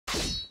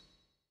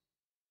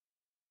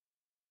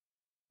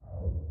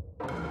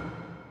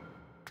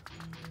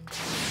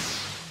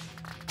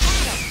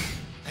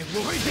I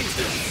will right here.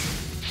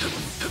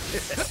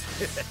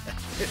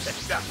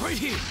 Right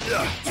here.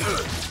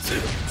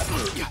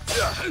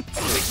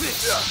 Take this.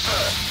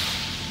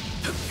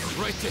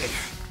 Right there.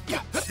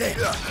 There.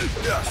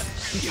 Right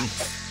here.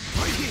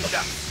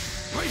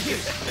 Right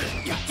here.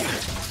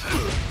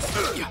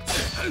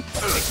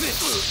 Take this.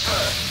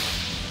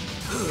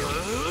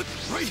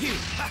 Right here.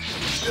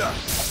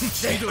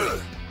 Stay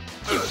good.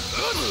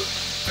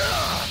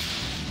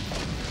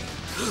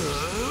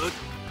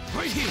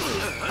 Right here.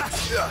 Right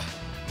here.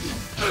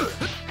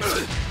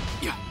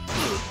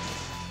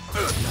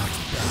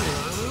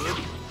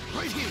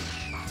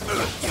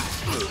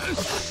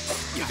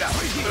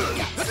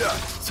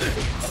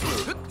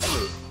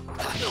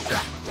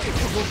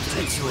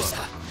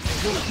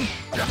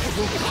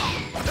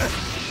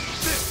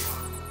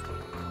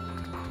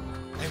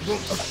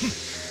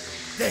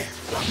 There.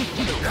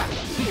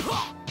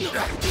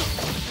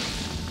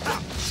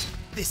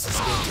 This is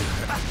going to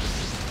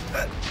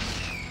hurt.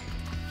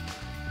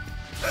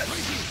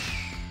 Right here.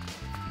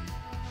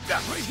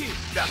 Right here.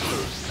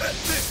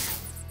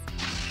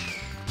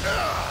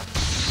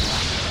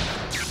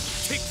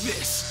 Take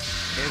this.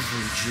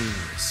 Every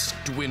genius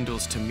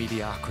dwindles to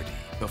mediocrity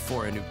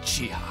before an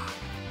Uchiha.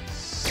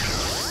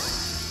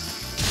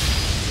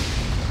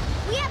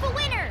 We have a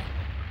winner!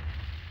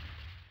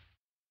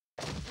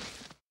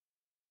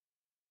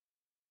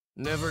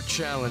 Never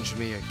challenge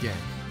me again.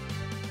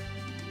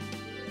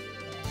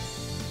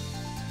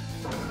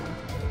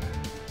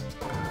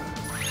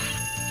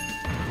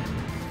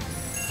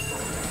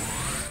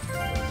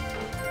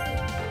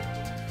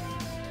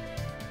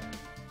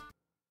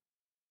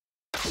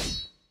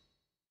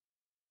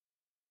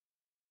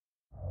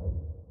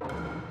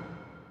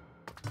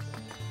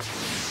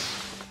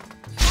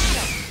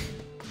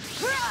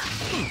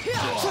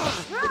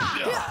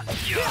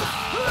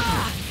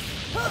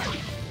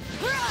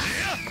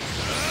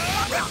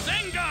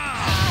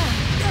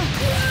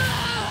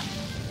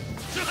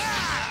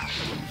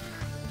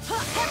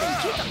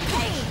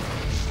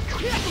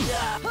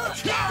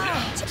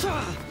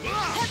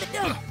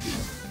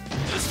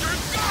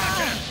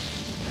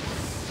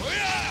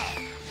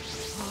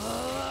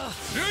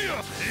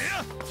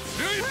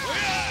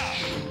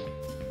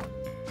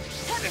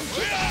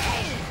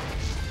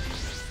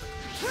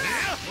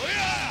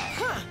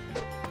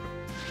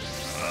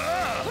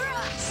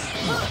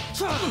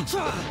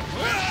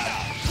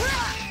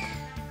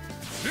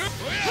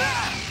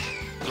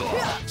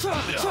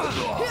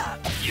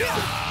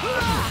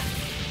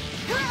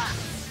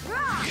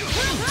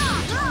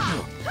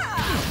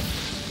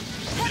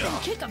 Heaven,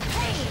 keep the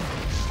pain!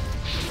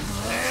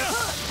 Heaven,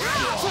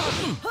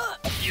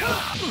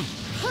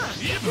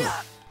 kick of pain!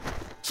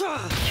 Too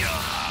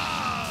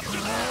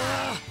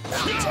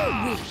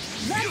weak!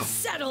 Let's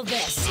settle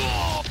this!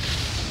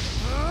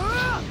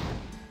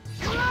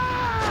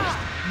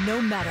 No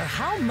matter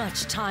how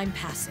much time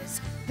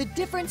passes, the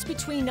difference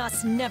between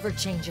us never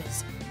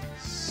changes.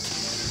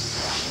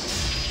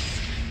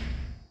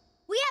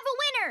 We have a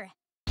winner!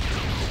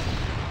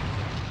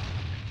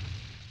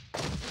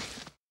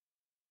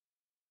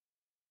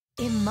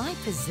 In my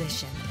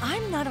position,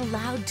 I'm not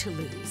allowed to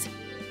lose.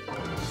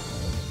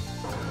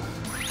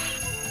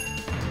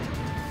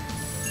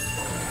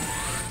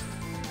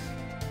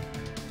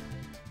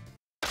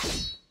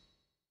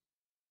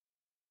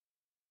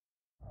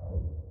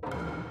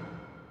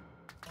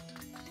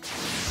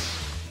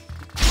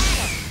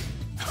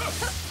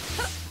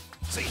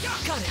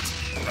 Got it!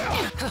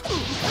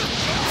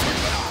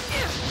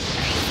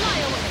 Fly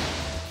away!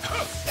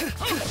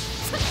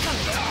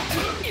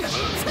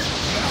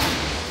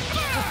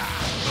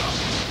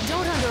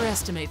 Don't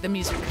underestimate the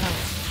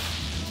Mizukage.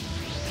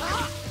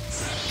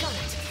 Got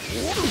it!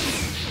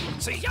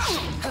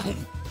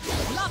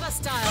 Lava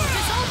style,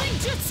 dissolving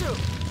jutsu!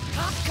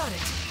 Got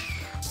it!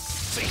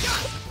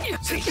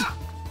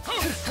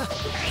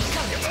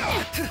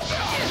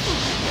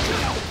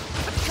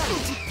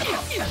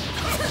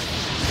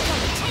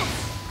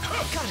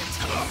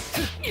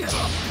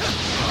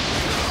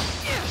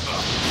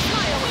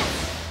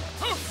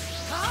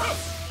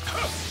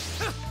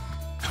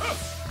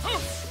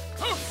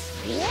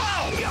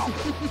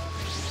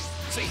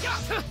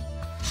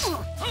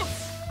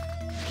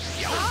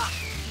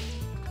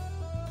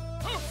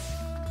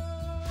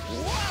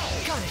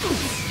 Got it!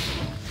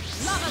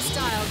 Lava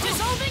style,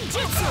 dissolving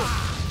jutsu!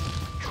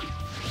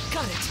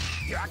 Got it!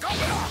 Here I go!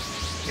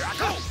 Here I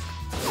go!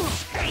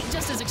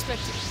 Just as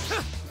expected.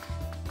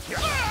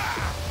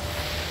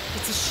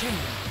 It's a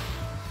shame.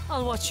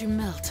 I'll watch you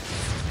melt.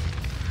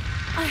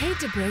 I hate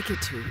to break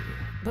it to you,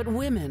 but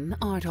women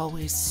aren't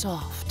always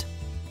soft.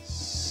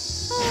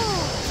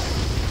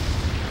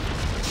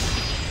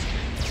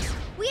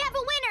 We have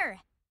a winner!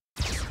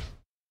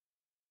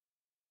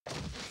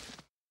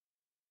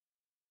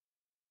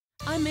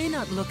 I may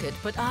not look it,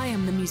 but I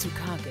am the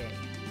Mizukage.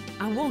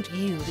 I won't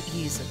yield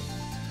easily.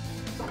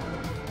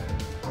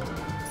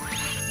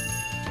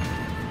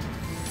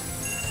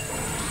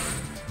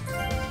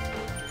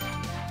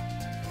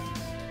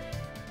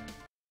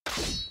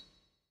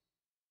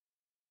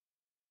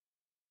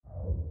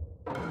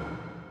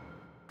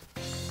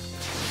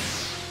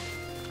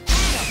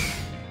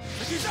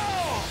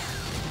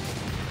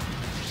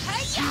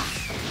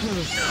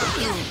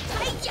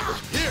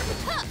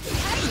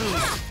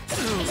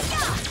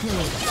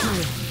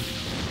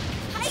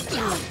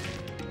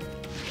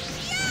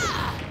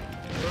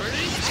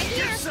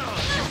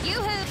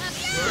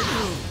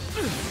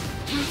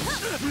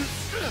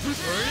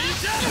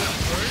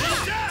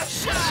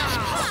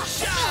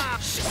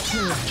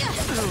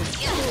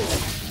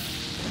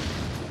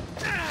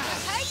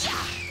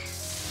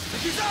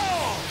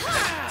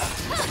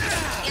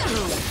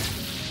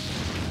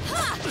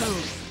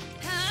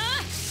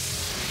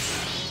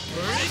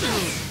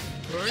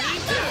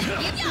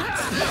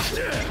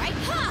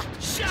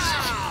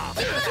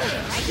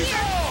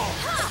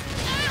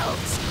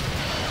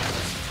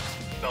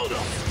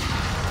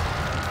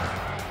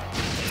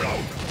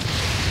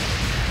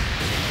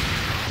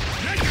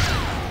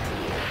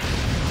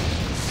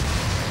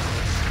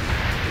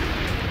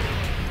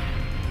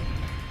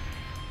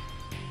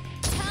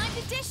 Time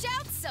to dish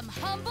out some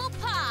humble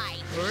pie.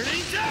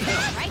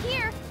 Right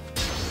here.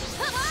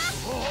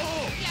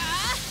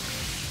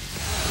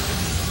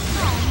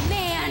 Oh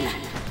man!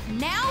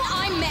 Now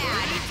I'm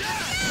mad.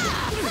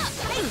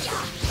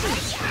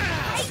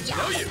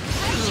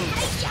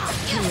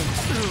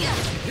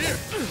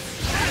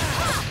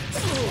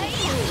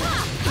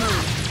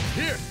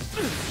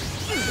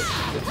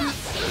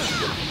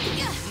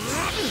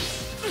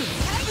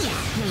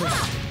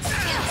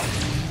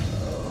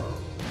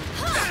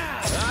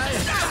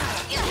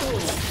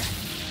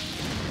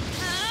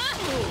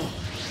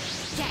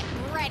 Get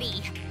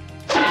ready.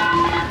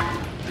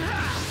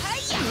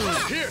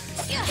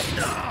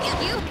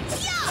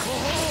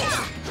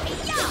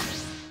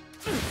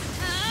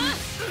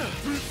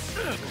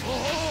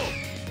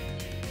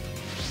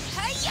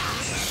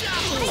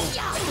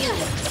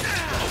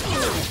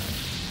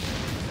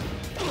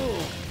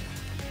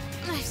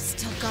 I've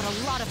still got a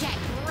lot of get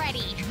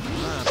ready.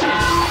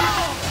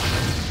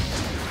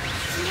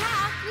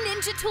 Yeah,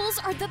 ninja tools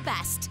are the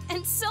best,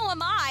 and so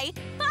am I.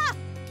 Ha!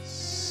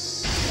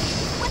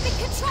 Weapon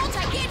control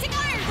gigantic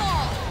iron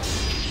ball.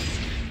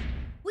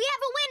 We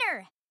have a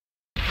winner.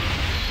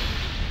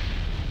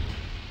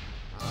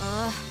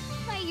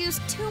 I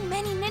used too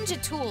many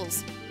ninja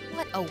tools.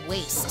 What a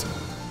waste.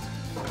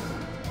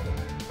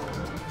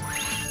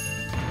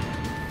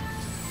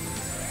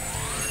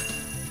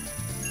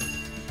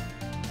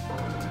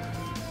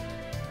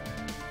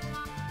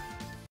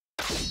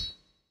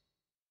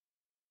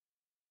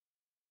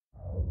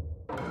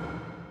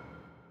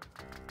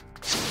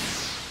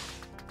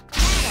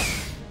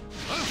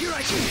 Here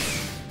I come!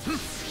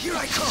 Here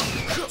I come!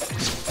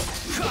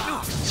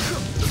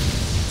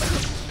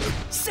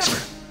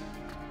 Sever!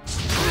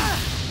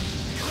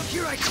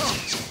 Here I come!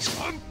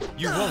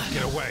 You won't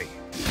get away!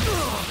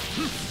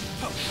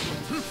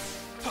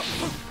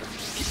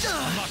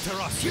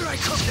 Amaterasu! Here I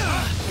come!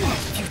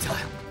 Futile!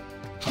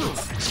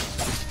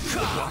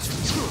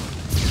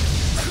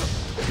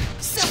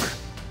 Sever!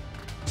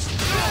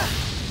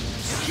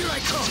 Here I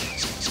come!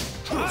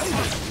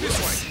 This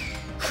way!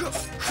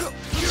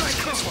 Here I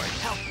come! This way!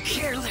 How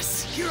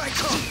careless! Here I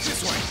come!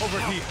 This way! Over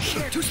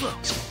here! Too slow!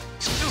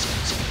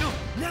 No!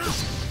 Now!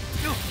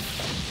 No!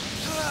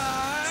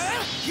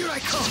 Here I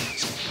come!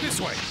 This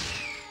way!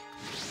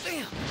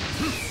 Bam!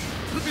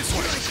 This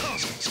way! Here I come!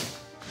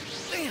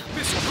 Bam!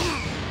 This way!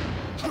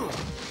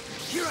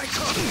 Here I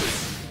come!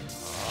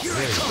 Here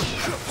I come!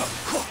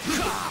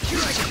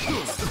 Here I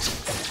come!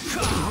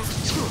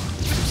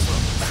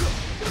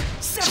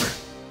 Sever!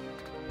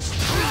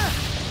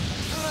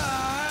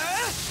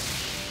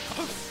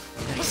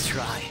 Nice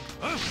try.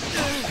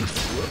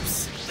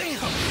 Whoops. Bam!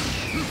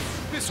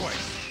 This way!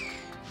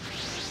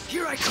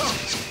 Here I come!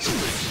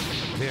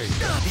 There you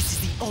go. This is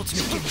the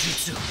ultimate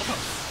genjutsu.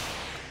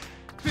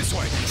 This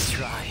way! Nice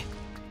try.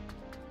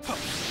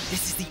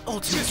 This is the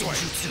ultimate This way.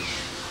 genjutsu.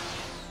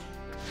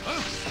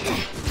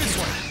 This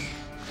way!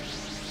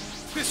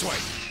 This way!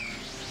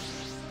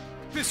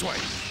 This way!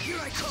 Here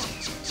I come!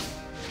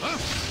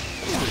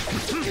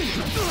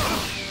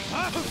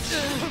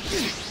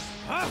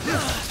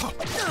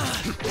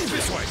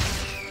 This way!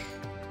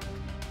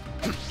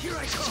 Here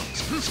I come!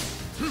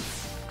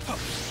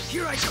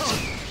 Here I come!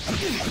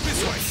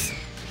 This way!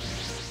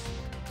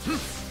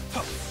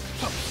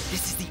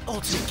 This is the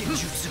ultimate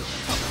genjutsu.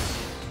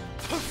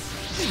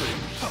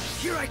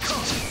 Here I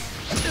come!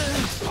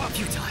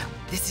 Futile.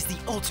 This is the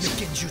ultimate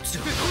genjutsu.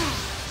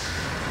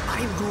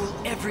 I rule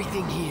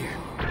everything here.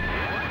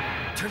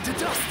 Turn to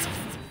dust!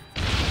 I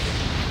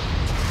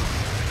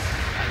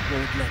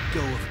won't let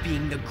go of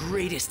being the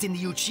greatest in the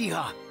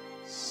Uchiha.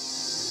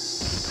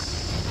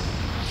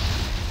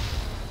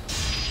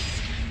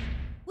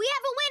 We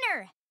have a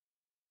winner!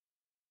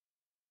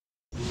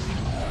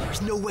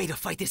 There's no way to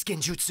fight this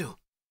genjutsu.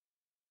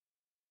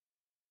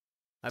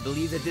 I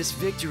believe that this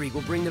victory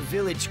will bring the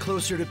village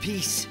closer to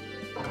peace.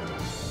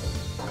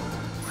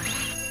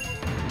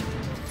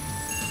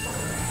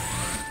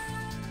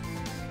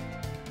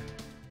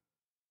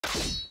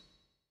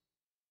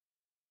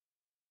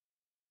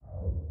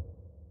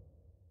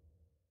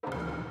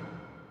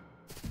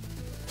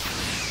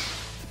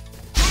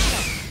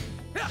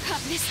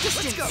 This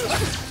distance.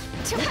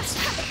 Let's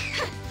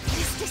go!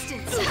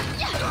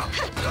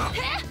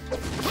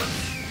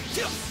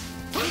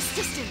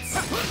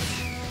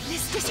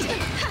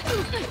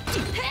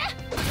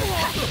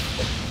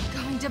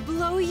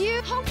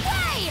 you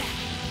away!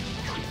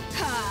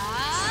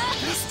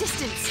 This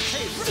distance!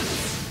 Hey,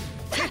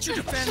 can't you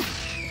defend?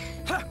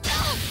 Ha.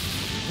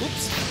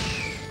 Whoops!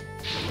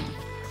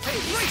 Hey,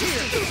 right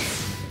here!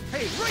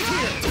 Hey, right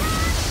here!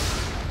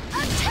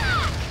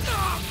 Attack!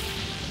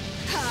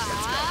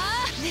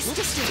 This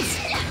distance!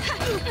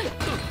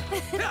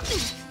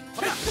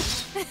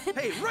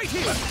 Hey, right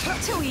here!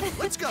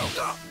 Let's go!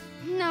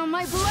 Now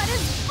my blood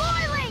is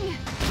boiling!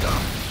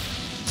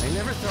 I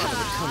never thought it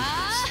would come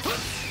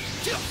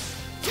to this.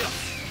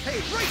 Hey,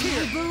 right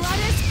here! My blood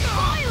is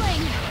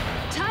boiling!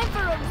 Time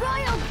for a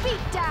royal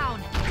beatdown!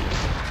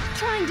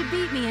 Trying to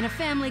beat me in a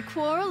family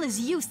quarrel is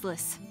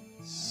useless.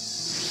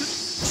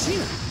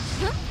 Gina!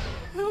 Huh?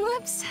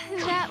 Whoops,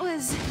 that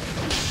was...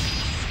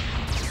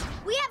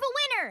 We have a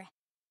winner!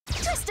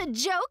 Just a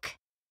joke!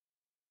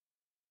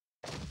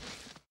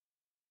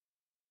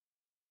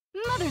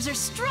 Mothers are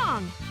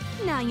strong!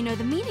 Now you know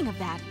the meaning of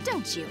that,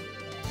 don't you?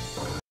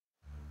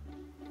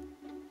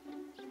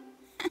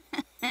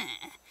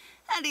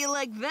 How do you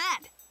like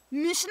that?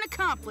 Mission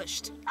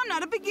accomplished. I'm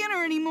not a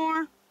beginner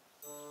anymore.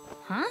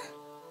 Huh?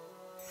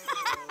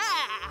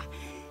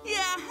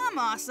 Yeah, I'm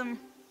awesome.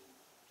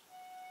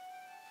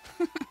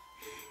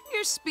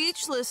 You're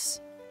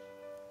speechless.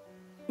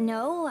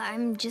 No,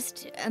 I'm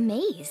just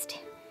amazed.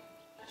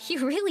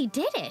 You really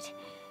did it.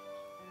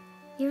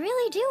 You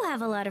really do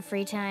have a lot of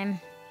free time.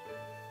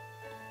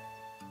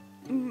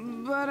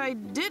 But I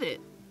did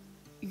it.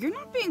 You're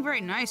not being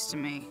very nice to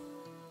me.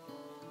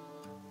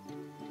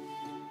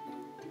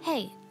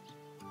 Hey,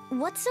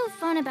 what's so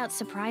fun about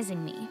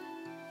surprising me?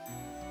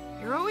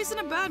 You're always in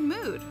a bad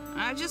mood.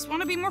 I just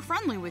want to be more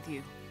friendly with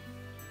you.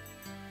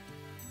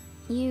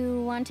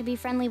 You want to be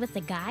friendly with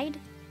the guide?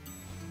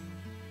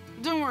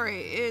 Don't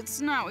worry, it's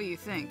not what you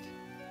think.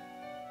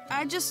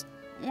 I just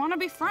want to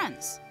be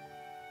friends.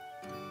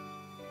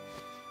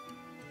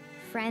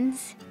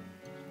 Friends?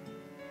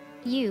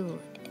 You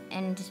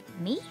and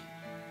me?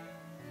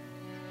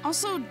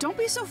 Also, don't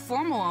be so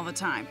formal all the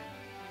time.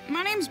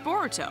 My name's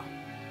Boruto.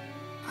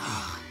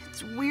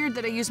 It's weird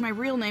that I use my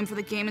real name for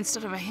the game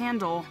instead of a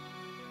handle.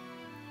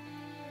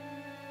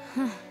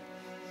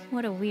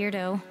 What a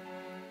weirdo.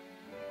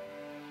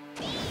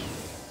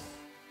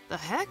 The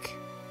heck?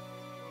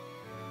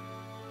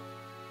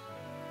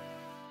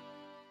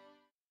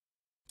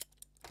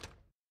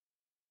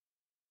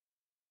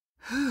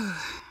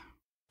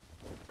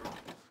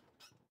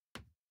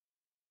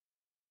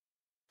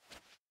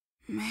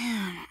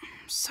 Man,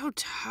 I'm so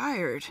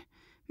tired.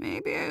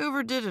 Maybe I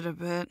overdid it a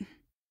bit.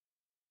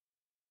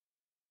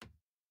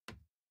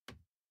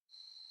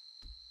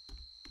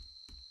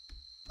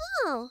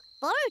 Oh,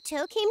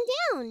 Boruto came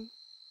down.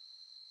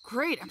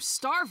 Great, I'm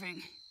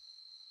starving.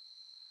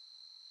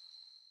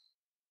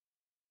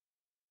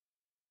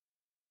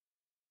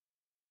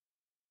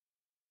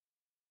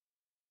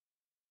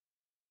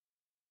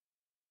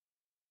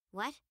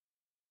 What?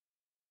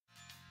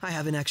 I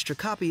have an extra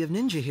copy of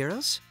Ninja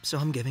Heroes, so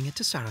I'm giving it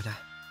to Sarada.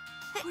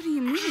 What do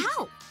you mean?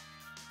 How?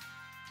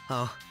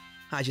 Oh,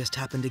 I just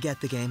happened to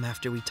get the game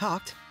after we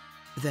talked.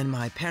 Then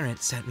my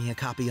parents sent me a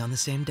copy on the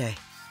same day.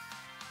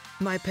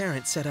 My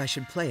parents said I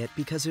should play it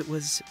because it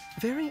was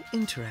very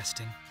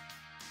interesting.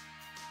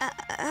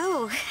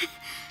 Oh,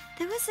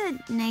 that was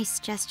a nice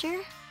gesture.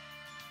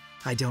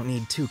 I don't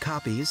need 2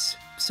 copies,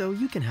 so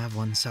you can have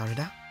one,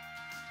 Sarada.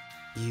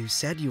 You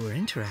said you were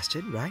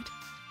interested, right?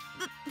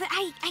 But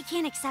I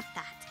can't accept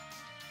that.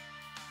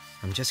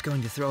 I'm just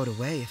going to throw it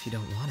away if you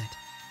don't want it.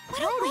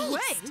 What a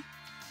waste!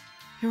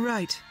 You're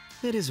right,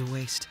 it is a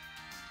waste.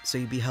 So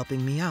you'd be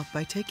helping me out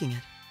by taking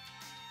it.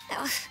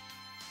 Ugh.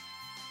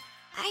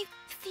 I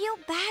feel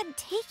bad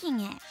taking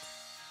it.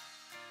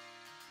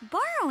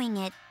 Borrowing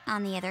it,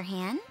 on the other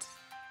hand.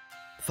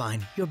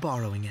 Fine, you're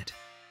borrowing it.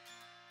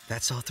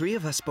 That's all 3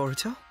 of us,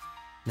 Boruto.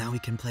 Now we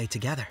can play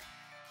together.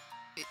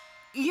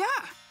 Yeah.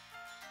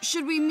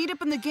 Should we meet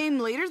up in the game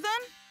later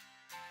then?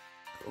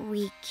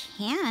 We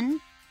can,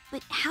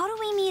 but how do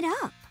we meet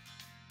up?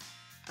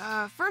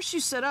 First you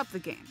set up the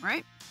game,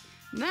 right?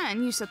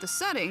 Then you set the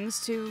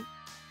settings to...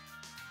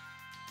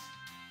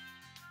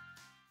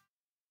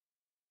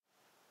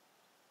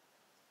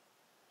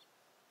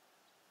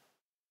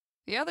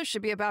 The others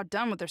should be about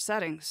done with their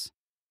settings.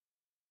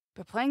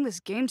 But playing this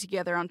game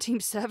together on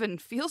Team 7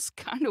 feels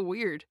kinda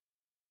weird.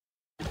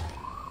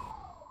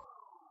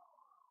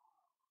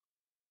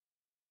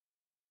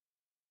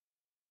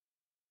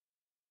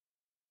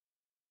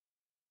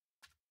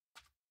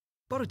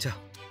 Boruto.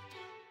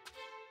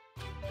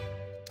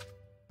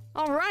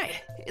 All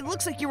right, it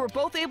looks like you were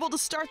both able to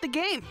start the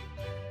game.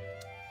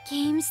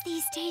 Games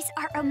these days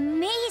are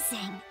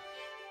amazing.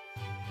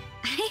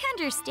 I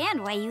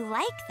understand why you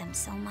like them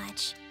so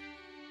much.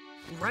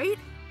 Right?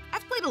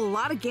 I've played a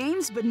lot of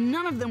games, but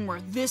none of them were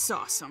this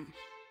awesome.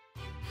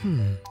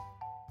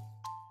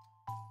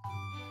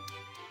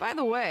 By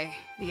the way,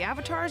 the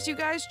avatars you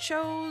guys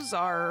chose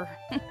are...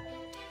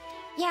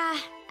 Yeah,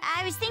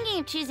 I was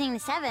thinking of choosing the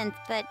 7th,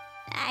 but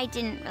I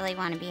didn't really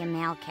want to be a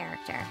male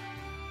character.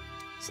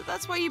 So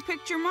that's why you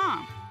picked your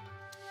mom.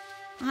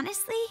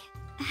 Honestly,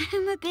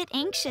 I'm a bit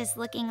anxious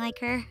looking like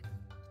her.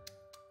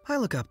 I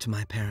look up to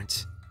my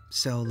parents,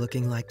 so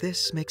looking like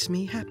this makes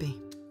me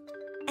happy.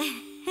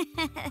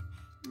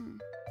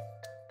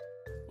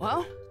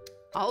 Well,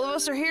 all of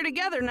us are here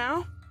together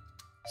now.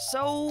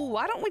 So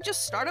why don't we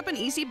just start up an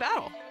easy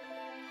battle?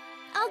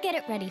 I'll get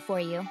it ready for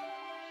you.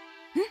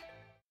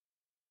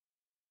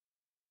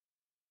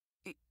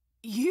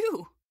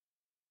 You?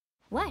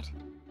 What?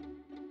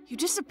 You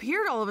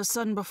disappeared all of a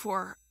sudden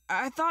before.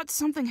 I thought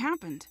something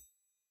happened.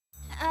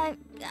 I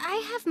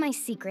have my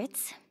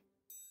secrets.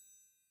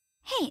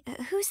 Hey,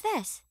 who's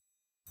this?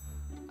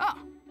 Oh,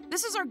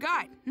 this is our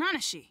guide,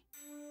 Nanashi.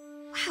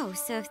 Wow,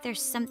 so if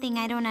there's something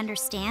I don't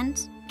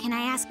understand, can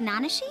I ask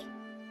Nanashi?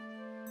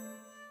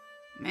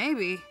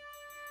 Maybe.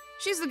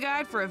 She's the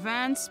guide for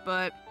events,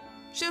 but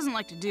she doesn't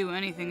like to do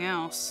anything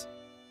else.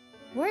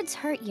 Words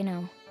hurt, you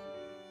know.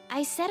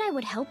 I said I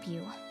would help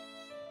you.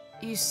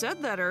 You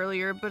said that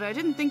earlier, but I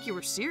didn't think you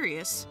were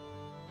serious.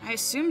 I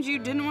assumed you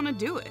didn't want to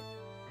do it.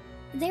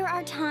 There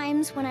are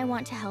times when I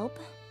want to help.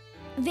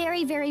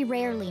 Very, very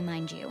rarely,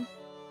 mind you.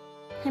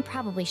 I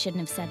probably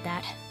shouldn't have said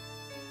that.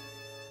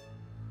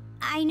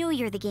 I know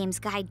you're the game's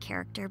guide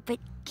character, but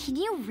can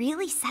you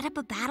really set up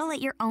a battle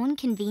at your own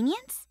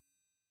convenience?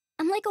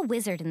 I'm like a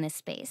wizard in this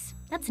space.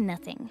 That's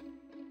nothing.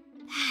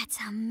 That's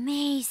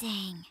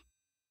amazing.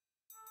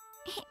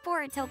 Hey,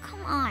 Boruto,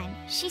 come on.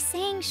 She's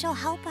saying she'll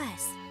help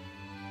us.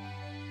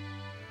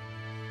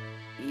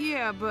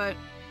 Yeah, but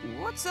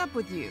what's up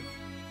with you?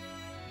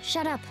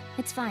 Shut up.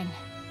 It's fine.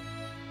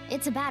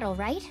 It's a battle,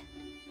 right?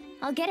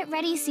 I'll get it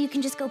ready so you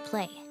can just go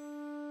play.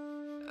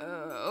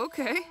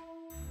 Okay.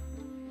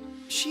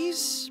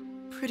 She's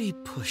pretty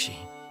pushy.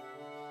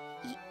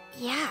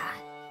 Yeah.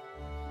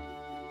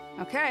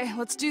 Okay,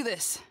 let's do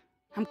this.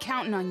 I'm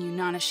counting on you,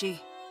 Nanashi.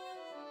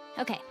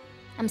 Okay,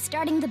 I'm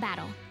starting the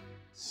battle.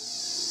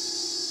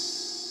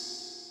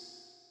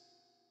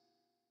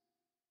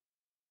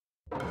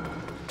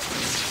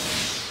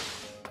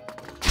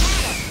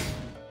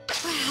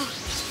 Wow,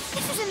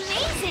 this is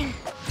amazing!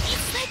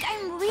 It's like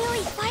I'm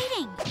really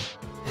fighting!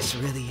 This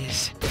really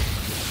is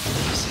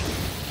amazing.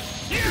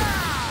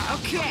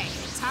 Okay,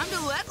 time to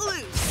let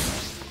loose.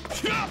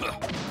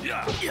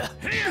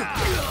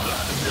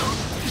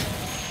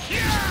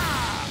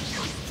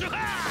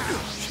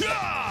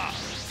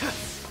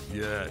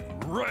 Get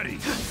ready.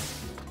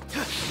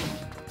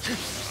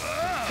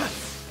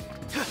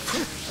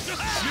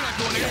 You're not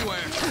going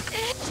anywhere.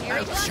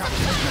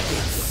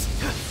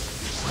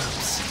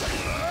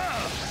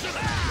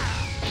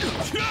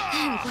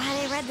 I'm glad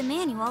I read the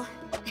manual.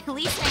 At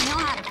least I know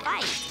how to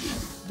fight.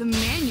 The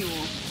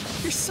manual?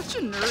 You're such a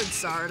nerd,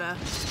 Sarda.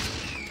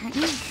 Aren't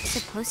you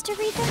supposed to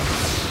read them?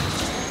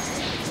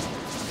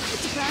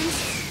 It depends.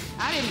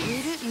 I didn't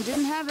read it and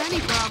didn't have any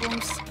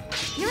problems.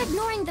 You're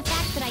ignoring the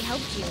fact that I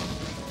helped you.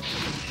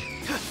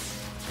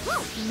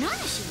 Whoa,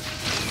 Nanashi!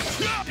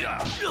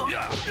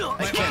 Don't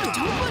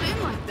butt in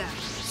like that.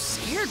 You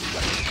scared me.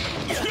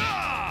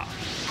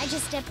 I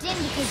just stepped in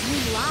because you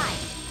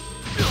lied.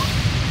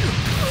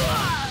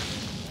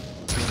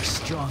 You're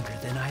stronger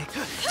than I...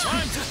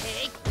 Time to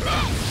take.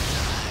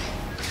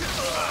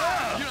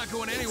 You're not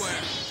going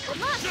anywhere.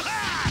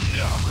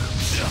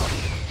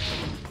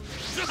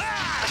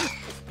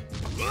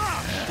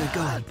 Good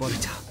going,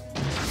 Boruto.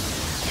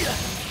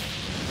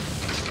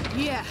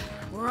 Yeah,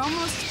 we're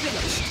almost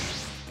finished.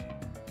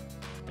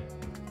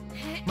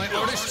 My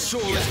artist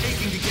soul is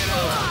aching to get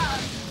out.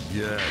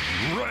 Get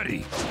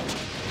ready.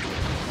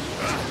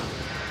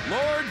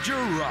 Lord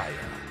Jiraiya,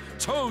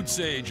 Toad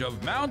Sage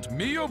of Mount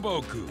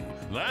Miyoboku.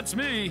 That's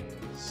me.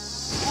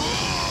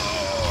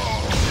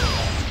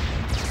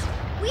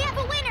 We have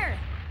a winner!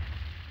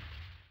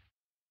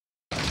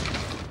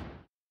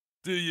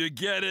 Do you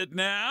get it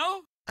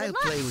now? I'll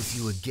play with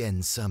you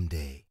again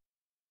someday.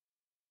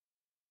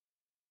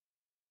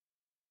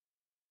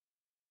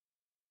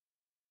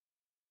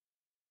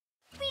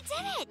 We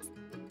did it!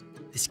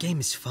 This game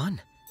is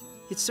fun.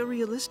 It's so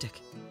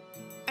realistic.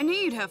 I knew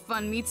you'd have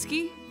fun,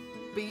 Mitsuki.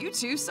 But you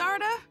too,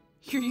 Sarda?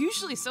 You're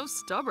usually so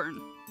stubborn.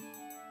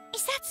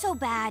 Is that so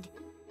bad?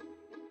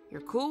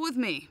 You're cool with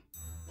me.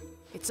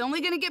 It's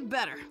only gonna get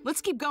better.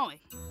 Let's keep going.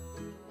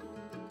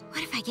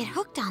 What if I get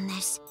hooked on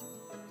this?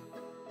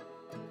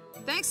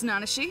 Thanks,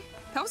 Nanashi.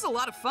 That was a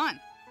lot of fun.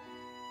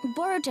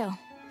 Boruto,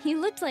 you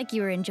looked like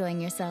you were enjoying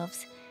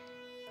yourselves.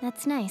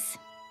 That's nice.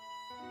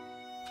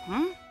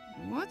 Huh?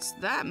 What's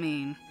that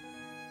mean?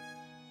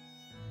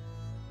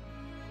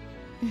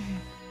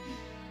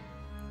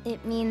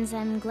 It means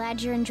I'm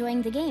glad you're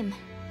enjoying the game.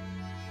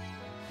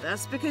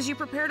 That's because you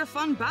prepared a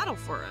fun battle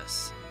for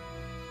us.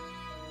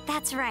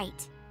 That's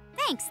right.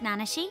 Thanks,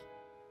 Nanashi.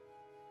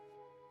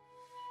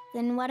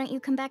 Then why don't you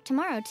come back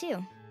tomorrow,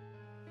 too?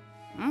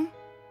 Huh?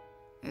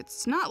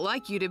 It's not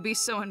like you to be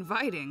so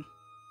inviting.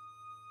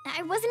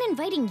 I wasn't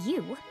inviting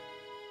you.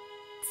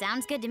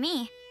 Sounds good to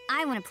me.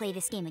 I want to play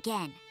this game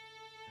again.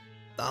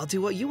 I'll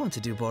do what you want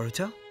to do,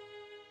 Boruto.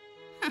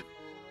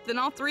 Then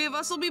all three of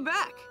us will be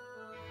back.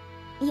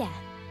 Yeah.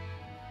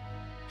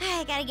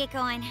 I gotta get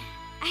going.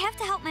 I have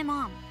to help my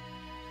mom.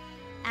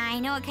 I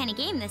know what kind of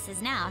game this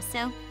is now,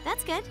 so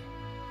that's good.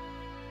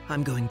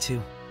 I'm going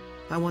to.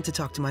 I want to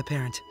talk to my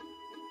parent.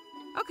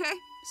 Okay,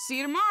 see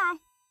you tomorrow.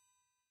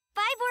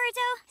 Bye,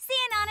 Boruto. See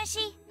you,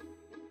 Nanashi.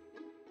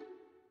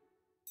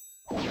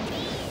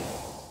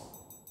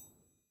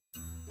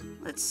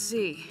 Let's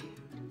see.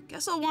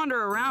 Guess I'll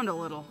wander around a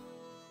little.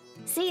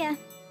 See ya.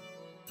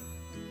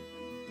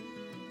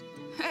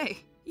 Hey,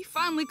 you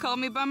finally called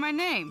me by my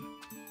name.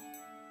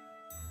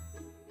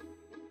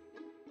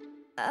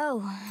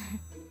 Oh,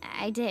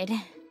 I did.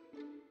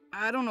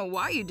 I don't know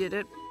why you did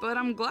it, but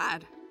I'm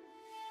glad.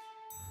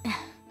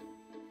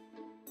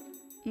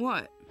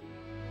 What?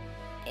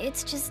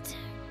 It's just...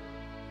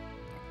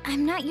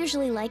 I'm not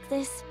usually like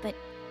this, but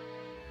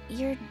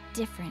you're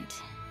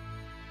different.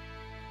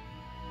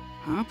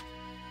 Huh?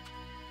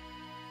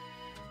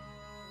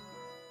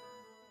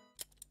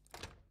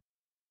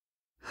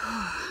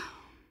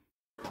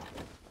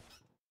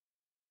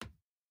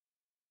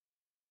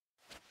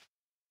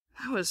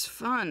 That was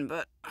fun,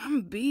 but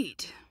I'm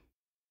beat.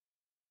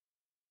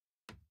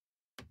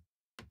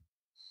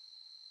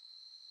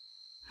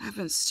 I've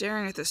been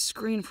staring at the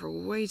screen for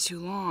way too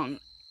long.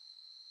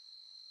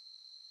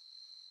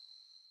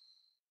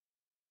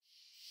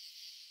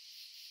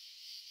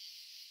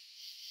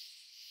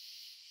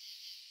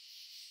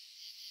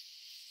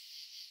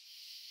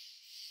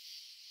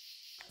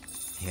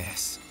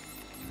 Yes,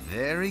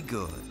 very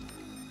good.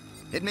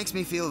 It makes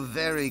me feel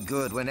very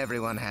good when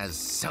everyone has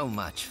so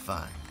much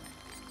fun.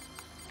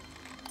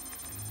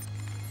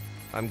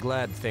 I'm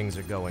glad things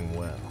are going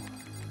well.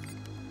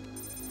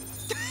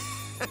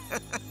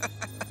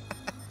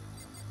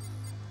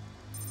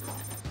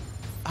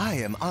 I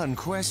am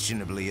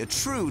unquestionably a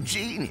true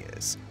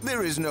genius.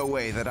 There is no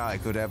way that I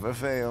could ever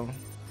fail.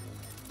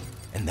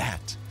 And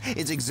that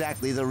is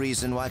exactly the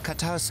reason why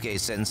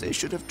Katasuke-sensei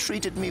should have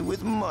treated me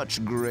with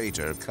much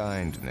greater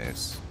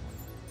kindness.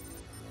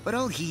 But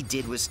all he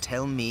did was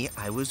tell me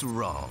I was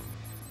wrong.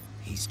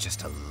 He's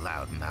just a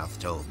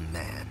loud-mouthed old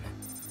man.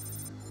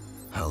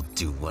 I'll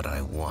do what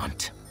I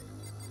want.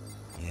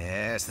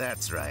 Yes,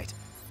 that's right.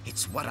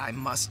 It's what I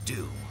must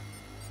do.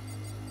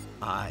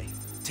 I,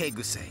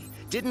 Tegusei,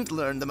 didn't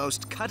learn the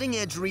most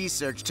cutting-edge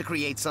research to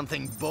create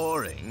something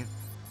boring.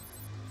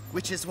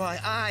 Which is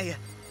why I...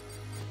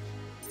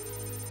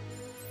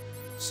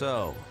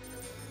 So...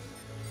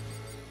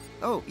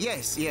 Oh,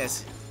 yes.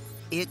 Is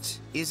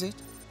it?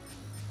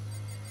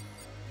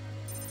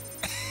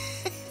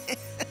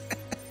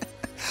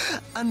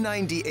 A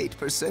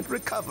 98%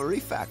 recovery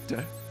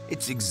factor.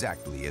 It's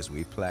exactly as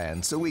we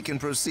planned, so we can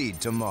proceed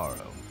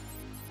tomorrow.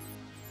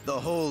 The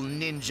whole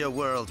ninja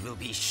world will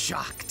be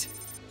shocked.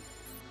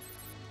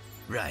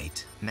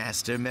 Right,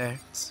 Master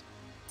Mertz?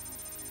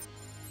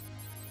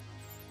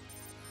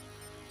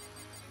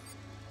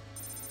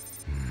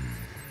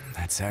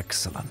 That's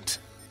excellent.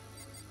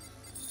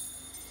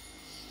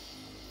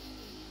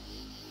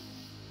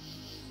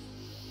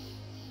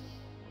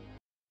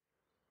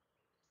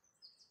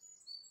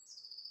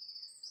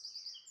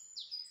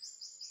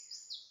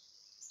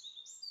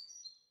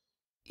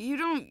 You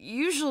don't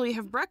usually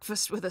have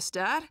breakfast with us,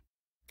 Dad.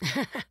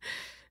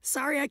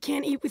 Sorry I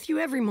can't eat with you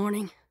every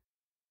morning.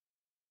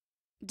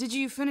 Did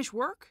you finish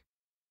work?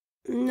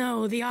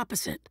 No, the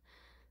opposite.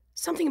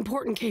 Something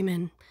important came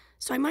in,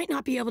 so I might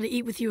not be able to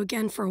eat with you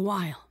again for a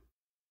while.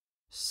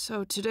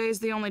 So today's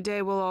the only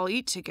day we'll all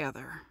eat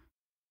together.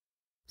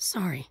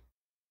 Sorry.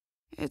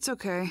 It's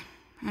okay.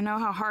 I know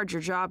how hard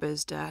your job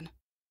is, Dad.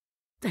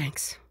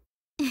 Thanks.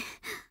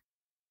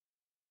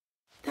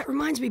 That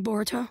reminds me,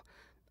 Boruto.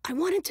 I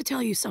wanted to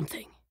tell you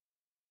something.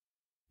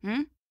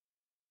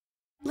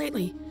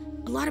 Lately,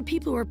 a lot of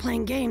people who are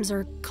playing games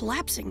are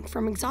collapsing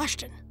from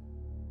exhaustion.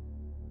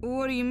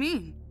 What do you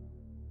mean?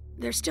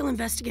 They're still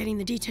investigating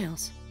the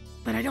details,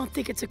 but I don't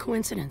think it's a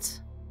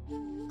coincidence.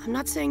 I'm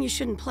not saying you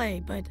shouldn't play,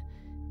 but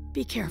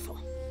be careful.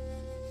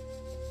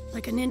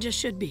 Like a ninja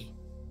should be.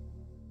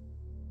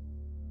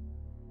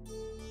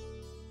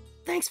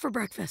 Thanks for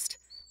breakfast.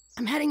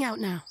 I'm heading out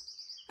now.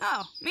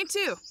 Oh, me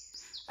too.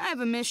 I have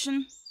a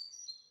mission.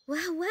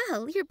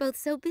 Well, you're both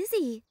so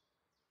busy.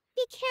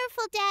 Be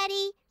careful,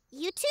 Daddy.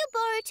 You too,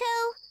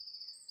 Boruto.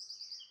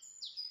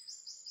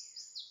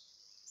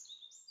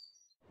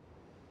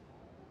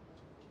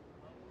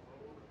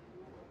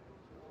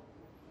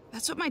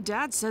 That's what my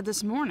dad said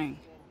this morning.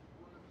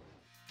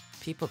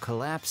 People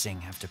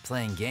collapsing after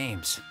playing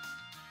games.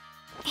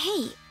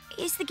 Hey,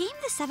 is the game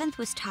the 7th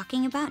was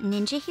talking about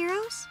ninja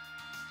heroes?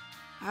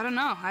 I don't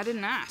know. I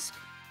didn't ask.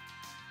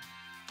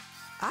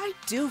 I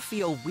do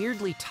feel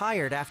weirdly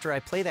tired after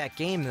I play that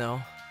game,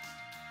 though.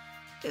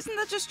 Isn't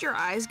that just your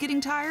eyes getting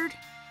tired?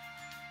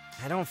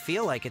 I don't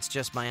feel like it's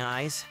just my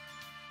eyes.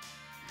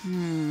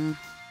 Maybe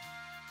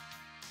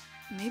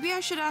I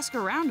should ask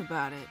around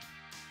about it.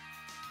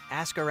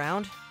 Ask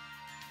around?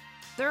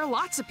 There are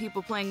lots of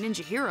people playing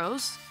Ninja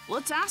Heroes.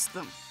 Let's ask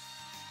them.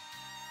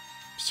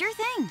 Sure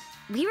thing.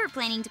 We were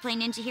planning to play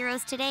Ninja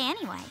Heroes today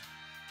anyway.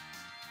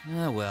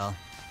 Oh well.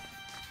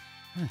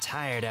 I'm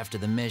tired after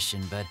the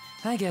mission, but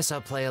I guess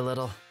I'll play a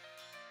little.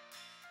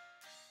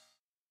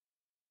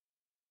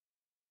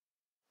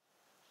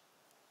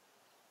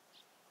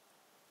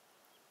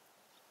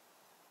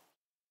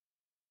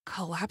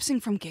 collapsing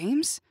from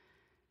games?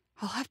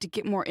 I'll have to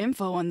get more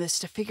info on this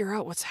to figure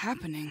out what's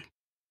happening.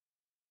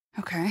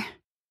 Okay.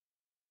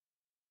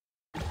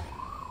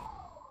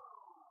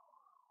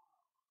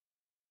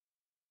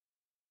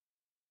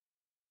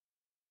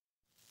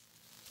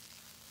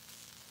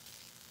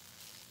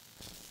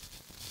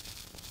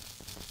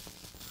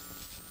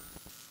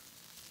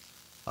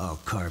 I'll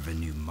carve a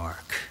new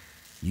mark.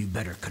 You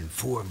better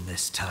conform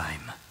this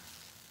time.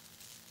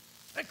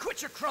 And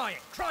quit your crying!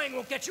 Crying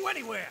won't get you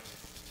anywhere!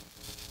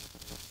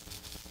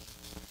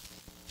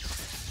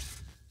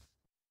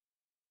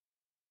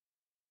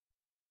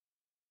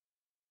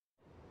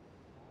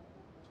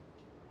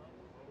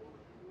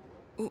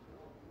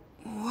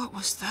 What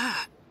was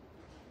that?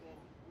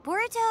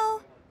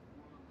 Boruto!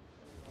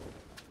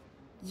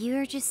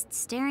 You're just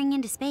staring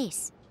into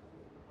space.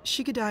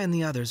 Shikadai and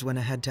the others went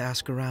ahead to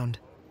ask around.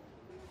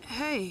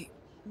 Hey,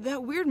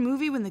 that weird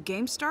movie when the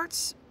game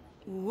starts?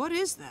 What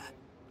is that?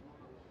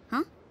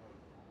 Huh?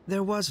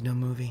 There was no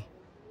movie.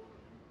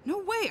 No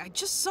way, I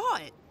just saw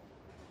it.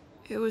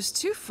 It was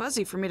too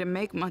fuzzy for me to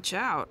make much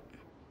out.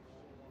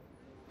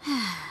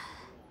 I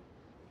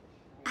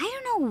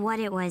don't know what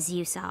it was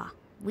you saw.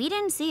 We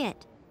didn't see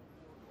it.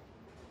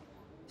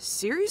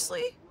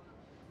 Seriously?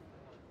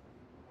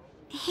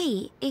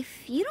 Hey,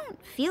 if you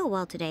don't feel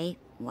well today,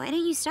 why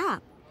don't you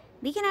stop?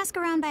 We can ask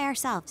around by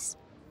ourselves.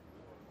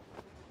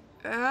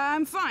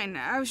 I'm fine.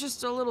 I was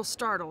just a little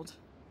startled.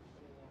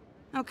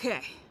 Okay,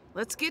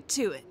 let's get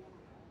to it.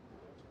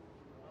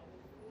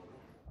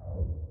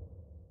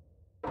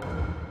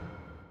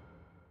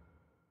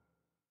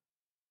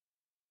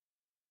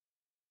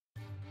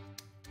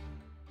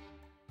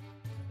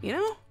 You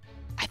know,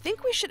 I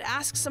think we should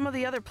ask some of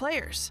the other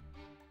players.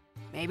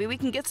 Maybe we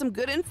can get some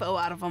good info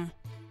out of them.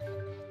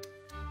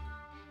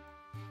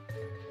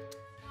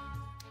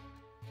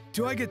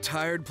 Do I get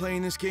tired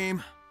playing this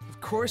game?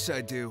 Of course I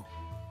do.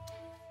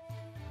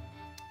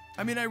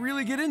 I mean, I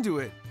really get into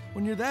it.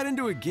 When you're that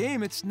into a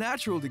game, it's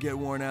natural to get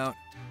worn out.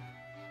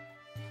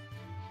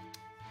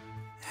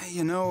 Hey,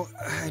 you know,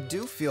 I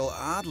do feel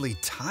oddly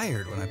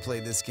tired when I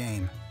play this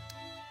game.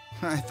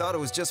 I thought it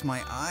was just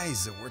my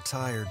eyes that were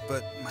tired,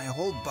 but my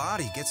whole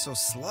body gets so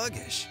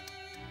sluggish.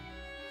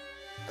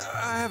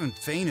 I haven't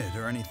fainted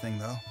or anything,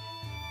 though.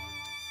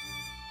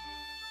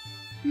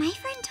 My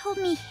friend told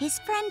me his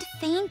friend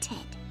fainted.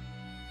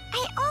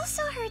 I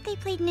also heard they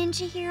played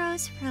Ninja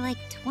Heroes for like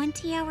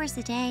 20 hours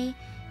a day.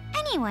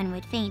 Anyone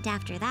would faint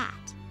after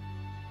that.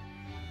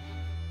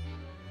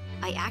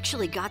 I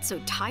actually got so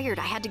tired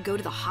I had to go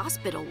to the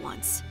hospital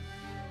once.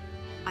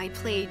 I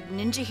played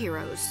Ninja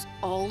Heroes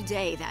all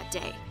day that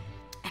day,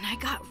 and I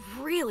got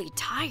really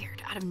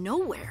tired out of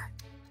nowhere.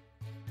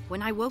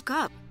 When I woke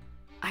up,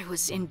 I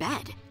was in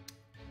bed.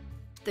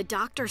 The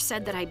doctor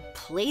said that I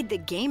played the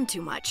game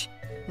too much.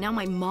 Now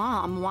my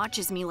mom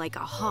watches me like a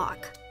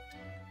hawk.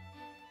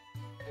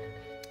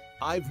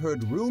 I've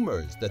heard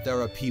rumors that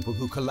there are people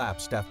who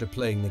collapsed after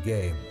playing the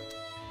game.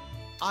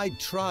 I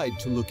tried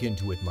to look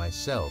into it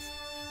myself,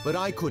 but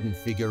I couldn't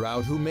figure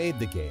out who made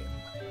the game.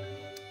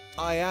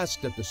 I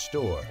asked at the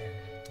store,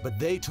 but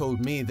they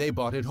told me they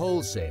bought it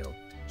wholesale,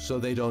 so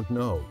they don't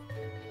know.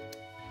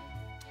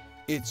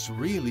 It's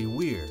really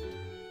weird.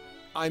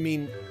 I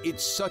mean,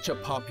 it's such a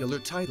popular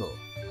title.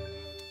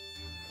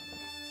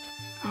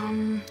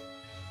 I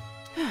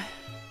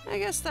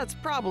guess that's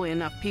probably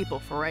enough people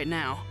for right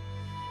now.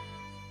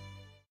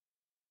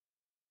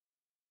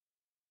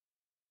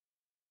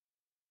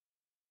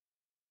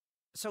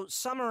 So,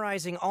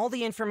 summarizing all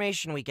the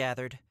information we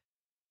gathered.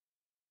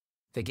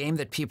 The game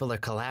that people are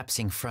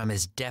collapsing from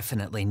is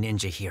definitely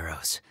Ninja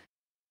Heroes.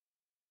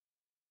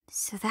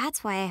 So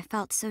that's why I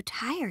felt so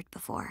tired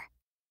before.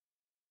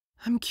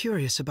 I'm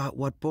curious about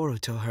what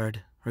Boruto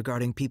heard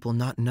regarding people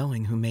not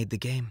knowing who made the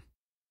game.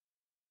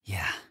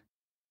 Yeah.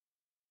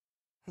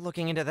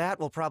 Looking into that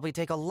will probably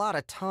take a lot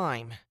of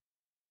time.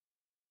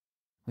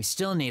 We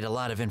still need a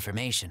lot of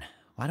information.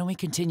 Why don't we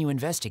continue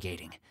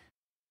investigating?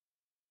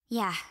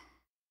 Yeah.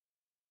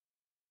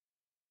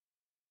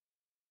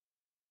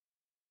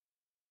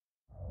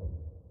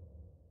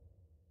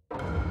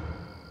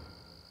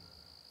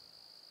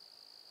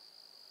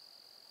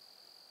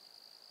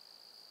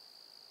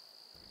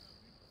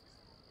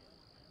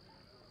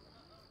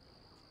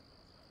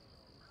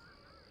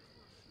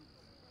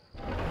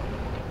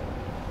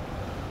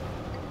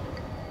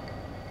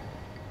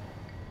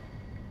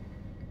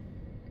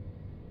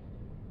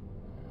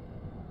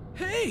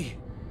 Hey!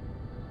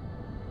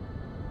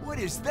 What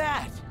is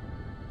that?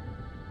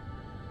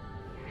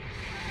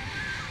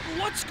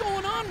 What's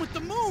going on with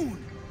the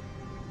moon?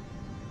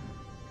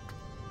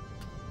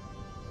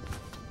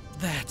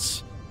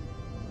 That's...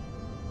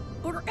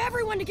 Order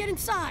everyone to get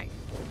inside!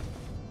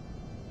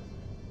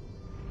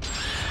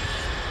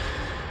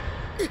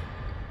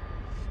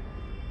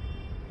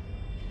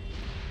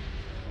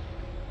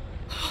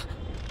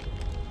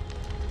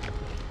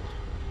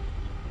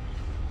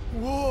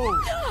 Whoa!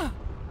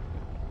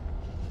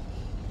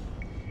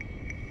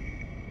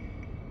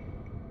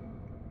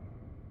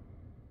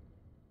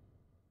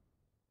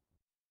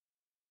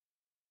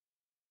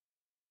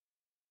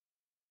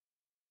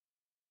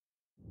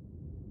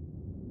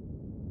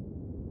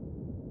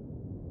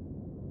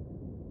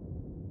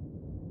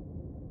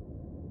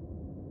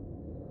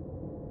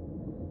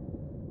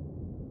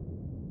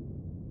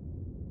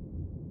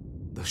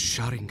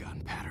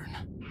 Sharingan pattern.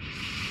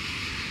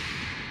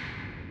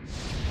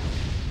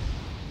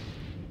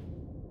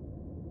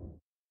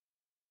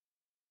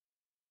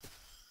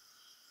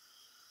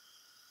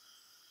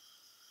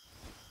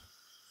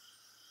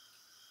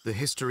 The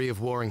history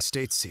of warring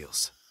state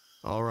seals.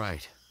 All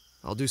right,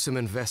 I'll do some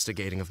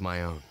investigating of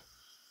my own.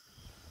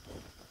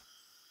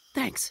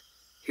 Thanks.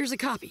 Here's a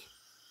copy.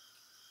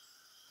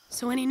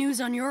 So any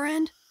news on your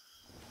end?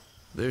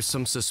 There's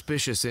some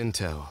suspicious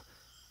intel,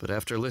 but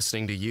after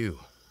listening to you,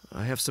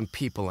 I have some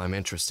people I'm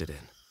interested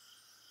in.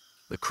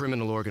 The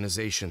criminal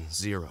organization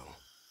Zero.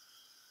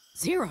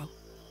 Zero?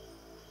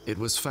 It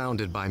was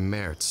founded by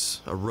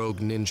Mertz, a rogue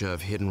ninja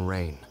of Hidden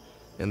Rain,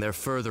 and they're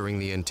furthering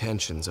the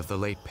intentions of the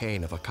late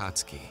Pain of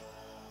Akatsuki.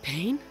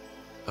 Pain?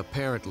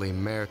 Apparently,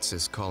 Mertz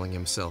is calling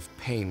himself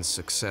Pain's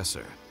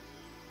successor,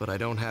 but I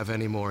don't have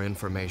any more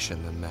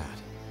information than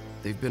that.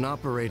 They've been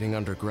operating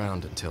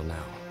underground until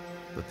now,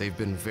 but they've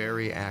been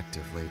very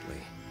active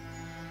lately.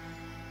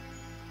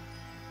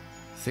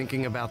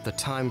 Thinking about the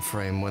time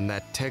frame when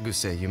that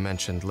Teguse you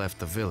mentioned left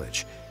the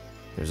village,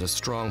 there's a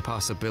strong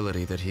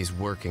possibility that he's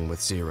working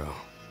with Zero.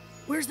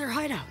 Where's their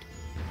hideout?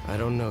 I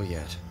don't know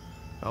yet.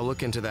 I'll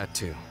look into that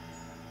too.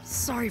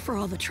 Sorry for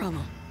all the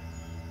trouble.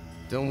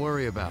 Don't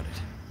worry about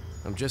it.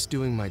 I'm just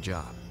doing my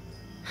job.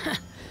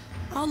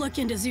 I'll look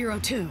into Zero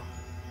too.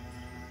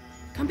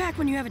 Come back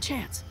when you have a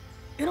chance.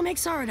 It'll make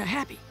Sarada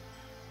happy.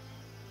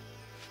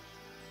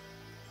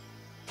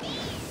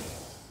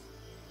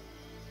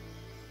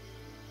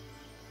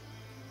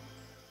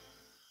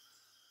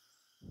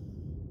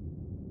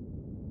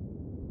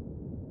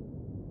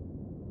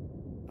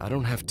 I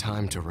don't have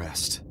time to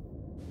rest.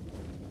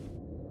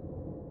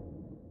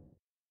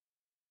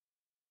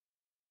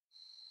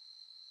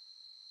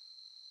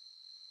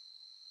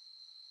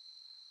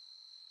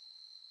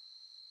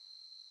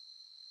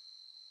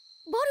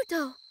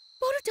 Boruto!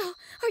 Boruto,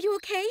 are you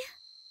okay?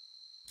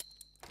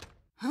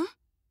 Huh?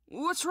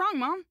 What's wrong,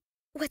 Mom?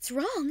 What's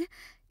wrong?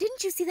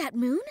 Didn't you see that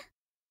moon?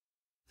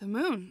 The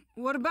moon?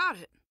 What about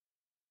it?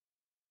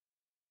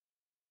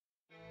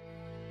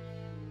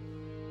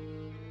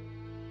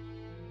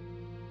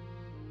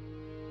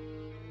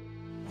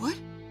 What?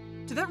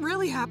 Did that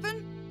really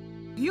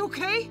happen? You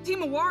okay?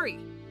 Timawari!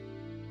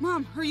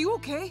 Mom, are you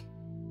okay?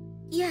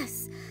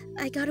 Yes,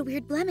 I got a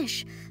weird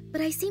blemish,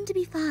 but I seem to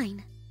be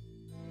fine.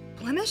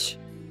 Blemish?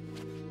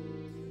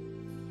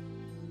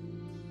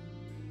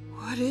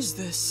 What is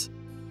this?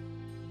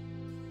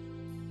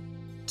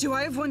 Do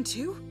I have one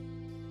too?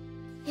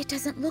 It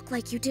doesn't look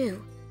like you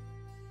do.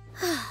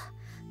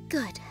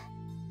 Good.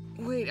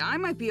 Wait, I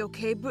might be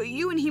okay, but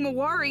you and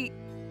Himawari...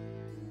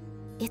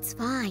 It's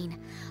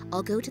fine.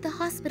 I'll go to the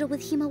hospital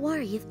with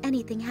Himawari if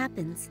anything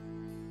happens.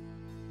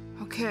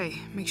 Okay,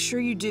 make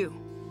sure you do.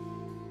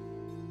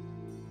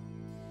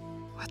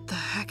 What the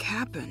heck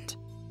happened?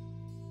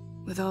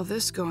 With all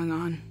this going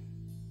on,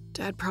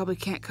 Dad probably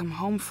can't come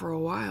home for a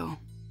while.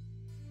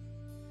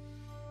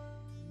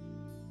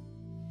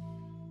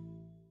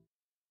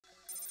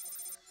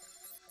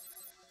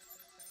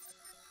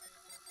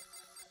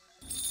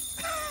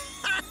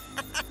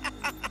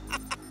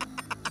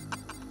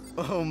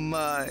 Oh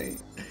my.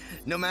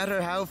 No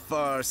matter how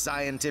far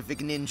scientific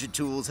ninja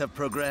tools have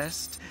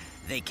progressed,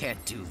 they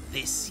can't do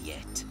this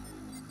yet.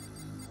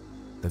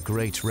 The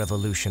great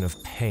revolution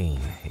of pain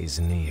is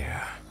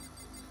near.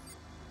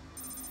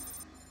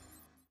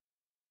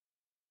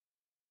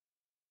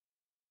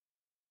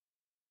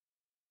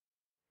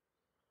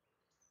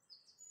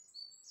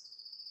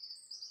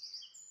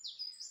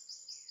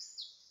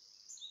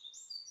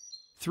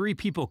 Three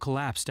people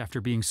collapsed after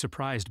being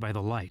surprised by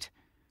the light.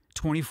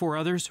 24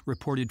 others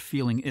reported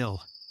feeling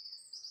ill.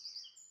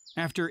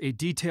 After a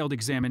detailed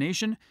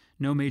examination,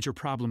 no major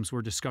problems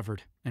were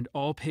discovered, and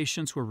all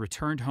patients were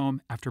returned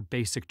home after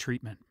basic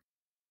treatment.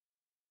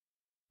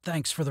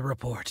 Thanks for the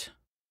report.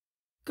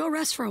 Go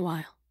rest for a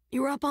while.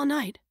 You were up all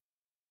night.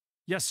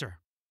 Yes, sir.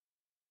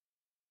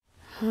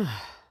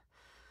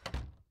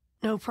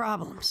 No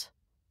problems.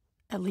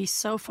 At least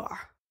so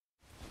far.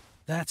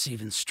 That's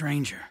even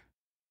stranger.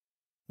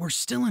 We're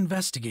still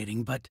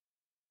investigating, but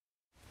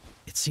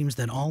it seems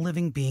that all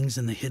living beings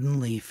in the Hidden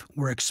Leaf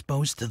were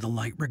exposed to the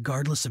light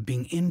regardless of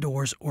being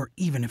indoors or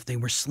even if they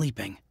were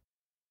sleeping.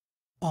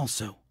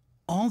 Also,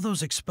 all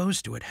those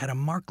exposed to it had a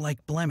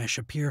mark-like blemish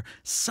appear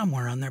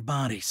somewhere on their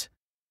bodies.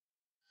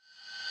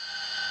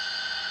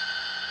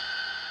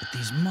 But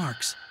these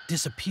marks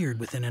disappeared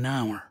within an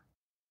hour.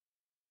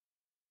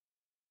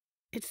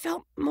 It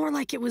felt more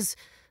like it was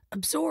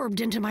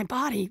absorbed into my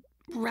body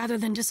rather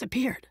than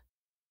disappeared.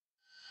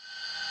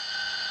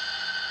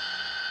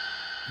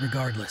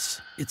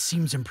 Regardless, it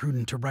seems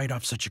imprudent to write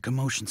off such a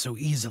commotion so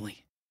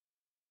easily.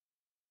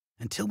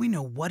 Until we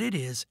know what it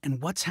is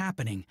and what's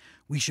happening,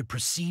 we should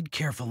proceed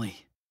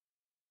carefully.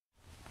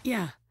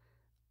 Yeah.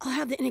 I'll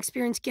have the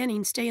inexperienced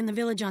Genin stay in the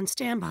village on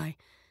standby,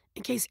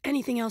 in case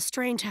anything else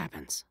strange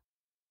happens.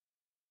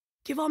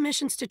 Give all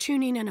missions to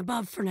Chunin and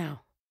above for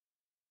now.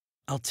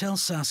 I'll tell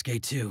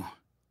Sasuke too.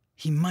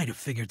 He might have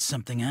figured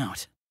something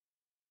out.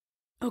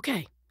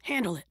 Okay,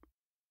 handle it.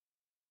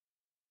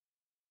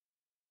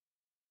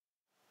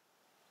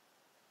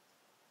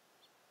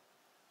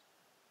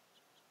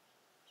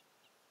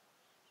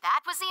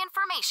 was the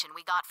information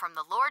we got from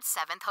the Lord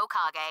 7th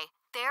Hokage.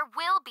 There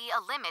will be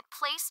a limit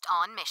placed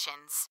on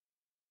missions.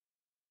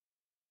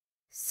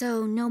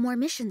 So, no more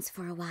missions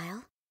for a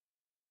while?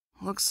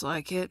 Looks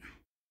like it.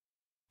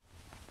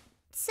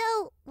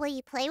 So, will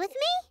you play with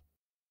me?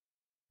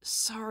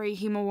 Sorry,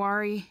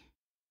 Himawari.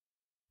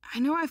 I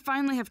know I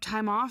finally have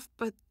time off,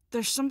 but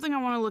there's something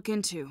I want to look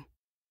into.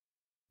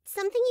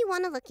 Something you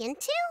want to look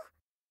into?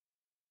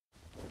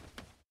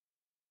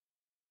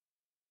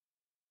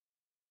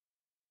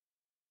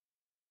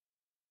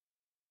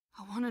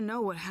 I want to know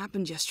what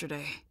happened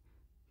yesterday,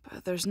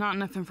 but there's not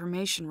enough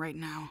information right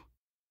now.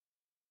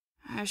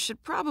 I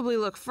should probably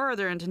look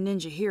further into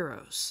ninja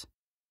heroes.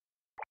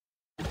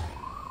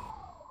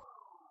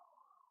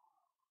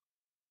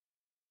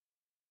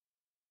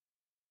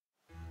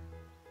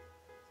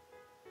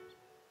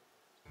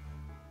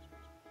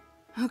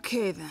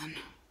 Okay, then.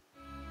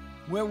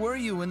 Where were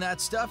you when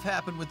that stuff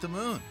happened with the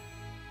moon?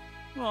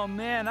 Oh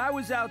man, I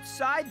was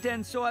outside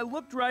then, so I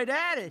looked right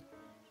at it.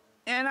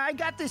 And I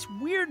got this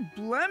weird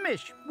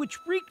blemish, which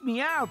freaked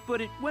me out,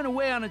 but it went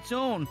away on its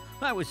own.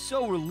 I was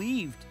so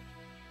relieved.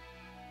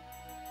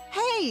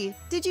 Hey,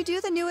 did you do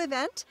the new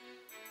event?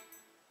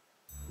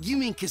 You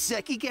mean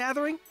Kiseki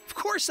Gathering? Of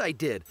course I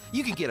did.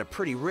 You could get a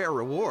pretty rare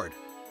reward.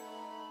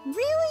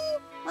 Really?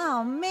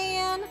 Oh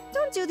man,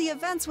 don't do the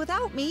events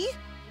without me.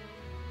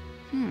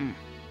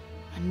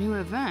 A new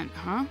event,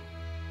 huh?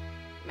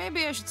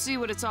 Maybe I should see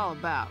what it's all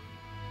about.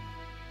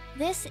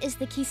 This is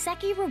the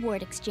Kiseki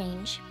Reward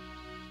Exchange.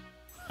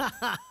 Ha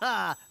ha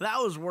ha! That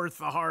was worth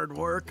the hard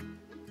work.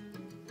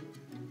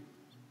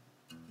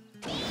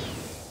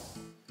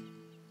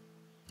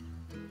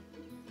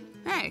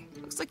 Hey,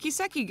 looks like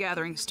Kiseki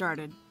Gathering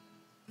started.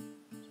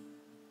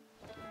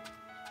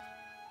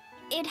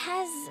 It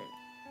has...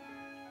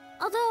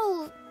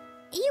 Although,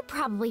 you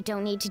probably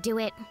don't need to do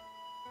it.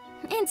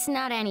 It's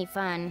not any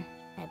fun,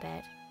 I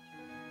bet.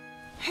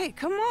 Hey,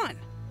 come on!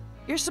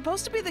 You're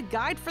supposed to be the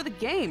guide for the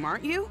game,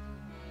 aren't you?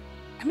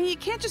 I mean, you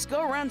can't just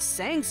go around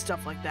saying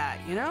stuff like that,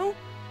 you know?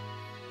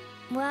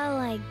 Well,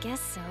 I guess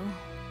so.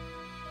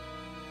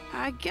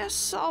 I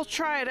guess I'll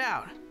try it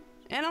out,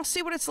 and I'll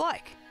see what it's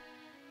like.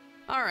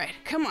 Alright,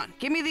 come on,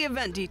 give me the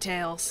event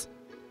details.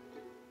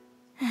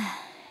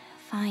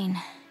 Fine.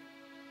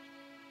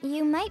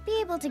 You might be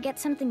able to get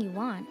something you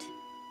want.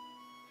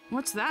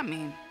 What's that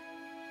mean?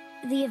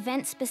 The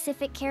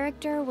event-specific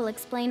character will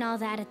explain all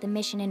that at the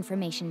Mission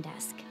Information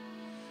Desk.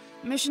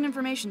 Mission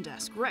Information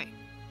Desk, right.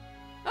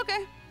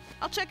 Okay,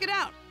 I'll check it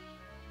out.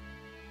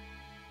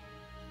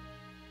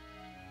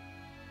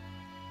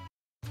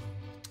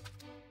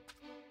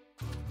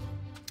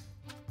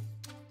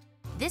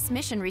 This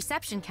mission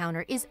reception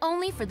counter is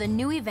only for the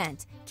new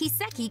event,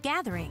 Kiseki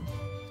Gathering.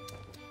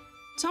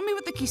 Tell me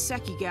what the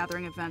Kiseki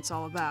Gathering event's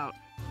all about.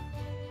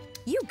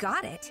 You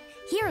got it.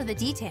 Here are the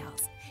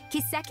details.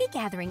 Kiseki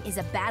Gathering is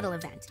a battle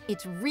event.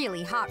 It's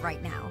really hot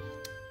right now.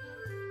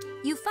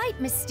 You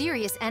fight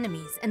mysterious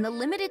enemies in the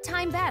limited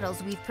time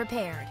battles we've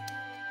prepared.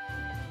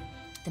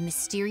 The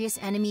mysterious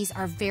enemies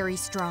are very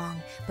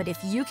strong, but if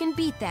you can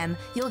beat them,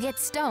 you'll get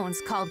stones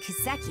called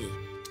Kiseki.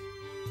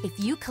 If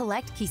you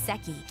collect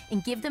Kiseki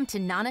and give them to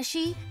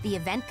Nanashi, the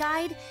event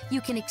guide,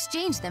 you can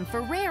exchange them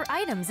for rare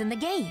items in the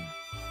game.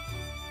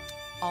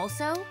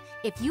 Also,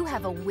 if you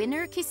have a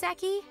winner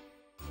Kiseki,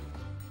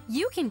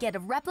 you can get a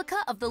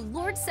replica of the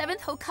Lord 7th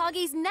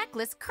Hokage's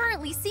necklace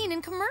currently seen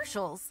in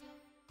commercials.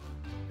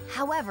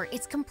 However,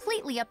 it's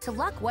completely up to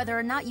luck whether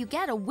or not you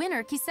get a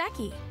winner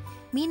Kiseki,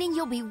 meaning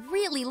you'll be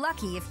really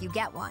lucky if you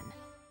get one.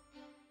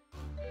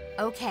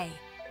 Okay,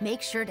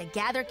 make sure to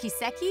gather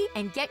Kiseki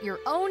and get your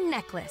own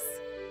necklace.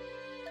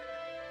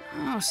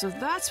 Oh, so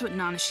that's what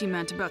Nanashi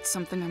meant about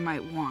something I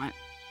might want.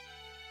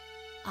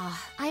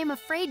 I am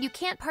afraid you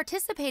can't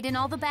participate in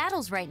all the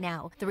battles right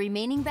now. The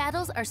remaining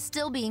battles are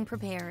still being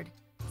prepared.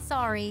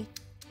 Sorry.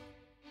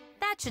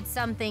 That should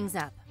sum things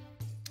up.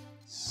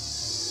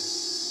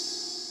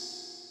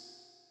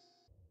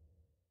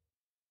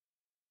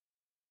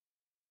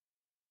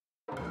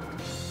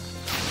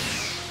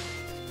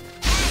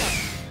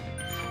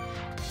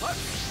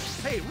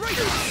 Hey, right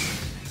here!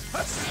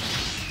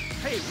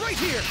 Hey, right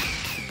here!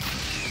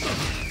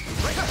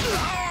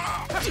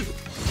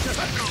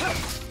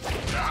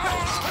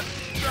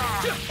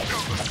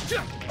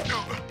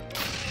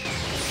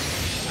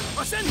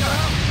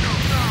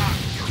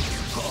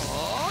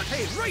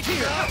 Hey, right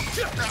here!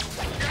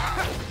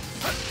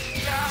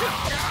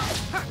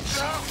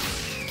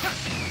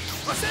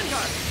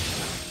 Rasengan!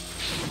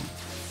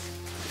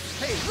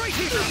 Hey, right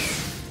here!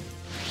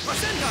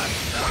 Rasengan!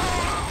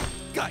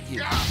 Got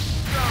you!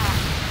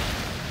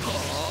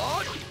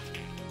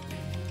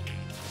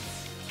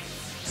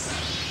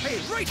 Hey,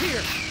 right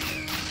here!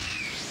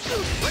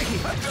 Right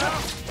here!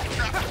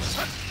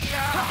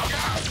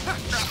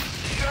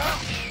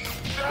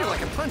 You're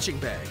like a punching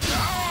bag.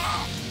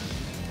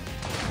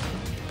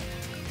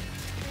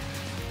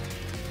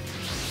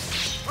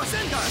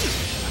 Rasengan!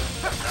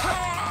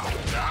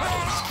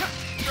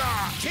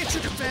 Can't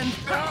you defend?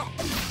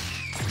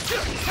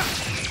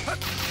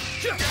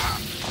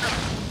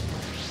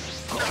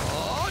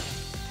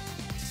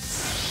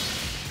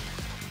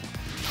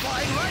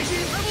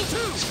 Level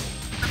 2!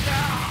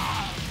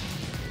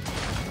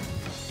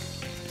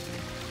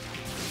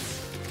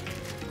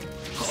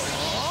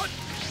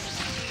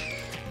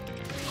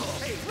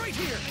 Hey, right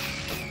here!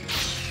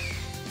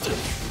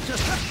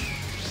 Just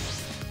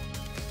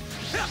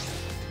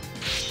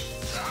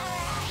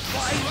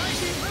Flying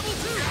Rising Level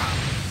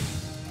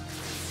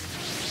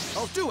 2!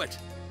 I'll do it!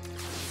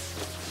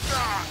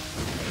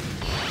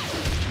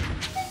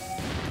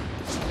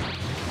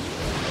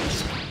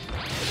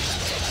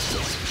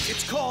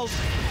 It's called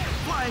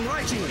Flying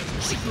Rising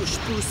Shikush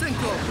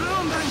Pusenko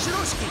Blomban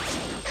Shiroshiki!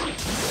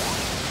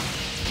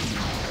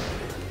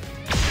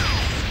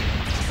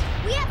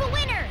 We have a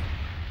winner!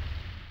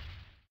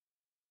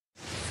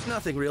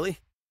 Nothing really.